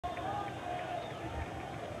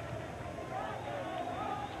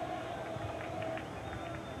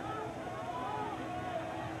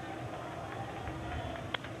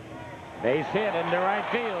Base hit into right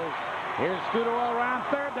field. Here's Scudero around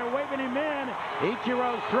third. They're waving him in.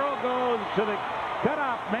 Ichiro's throw goes to the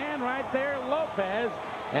cutoff man right there, Lopez,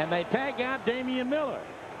 and they tag out Damian Miller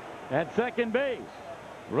at second base.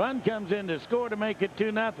 Run comes in to score to make it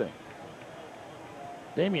 2-0.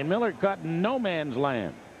 Damian Miller caught in no man's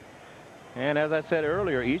land. And as I said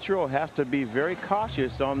earlier, Ichiro has to be very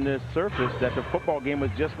cautious on this surface that the football game was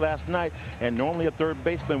just last night, and normally a third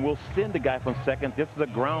baseman will send the guy from second. This is a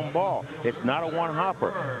ground ball. It's not a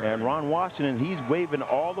one-hopper. And Ron Washington, he's waving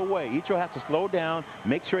all the way. Ichiro has to slow down,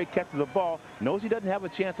 make sure he catches the ball, knows he doesn't have a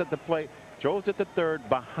chance at the plate, throws it to third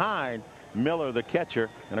behind Miller, the catcher.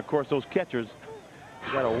 And, of course, those catchers,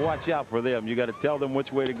 you got to watch out for them. You got to tell them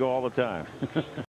which way to go all the time.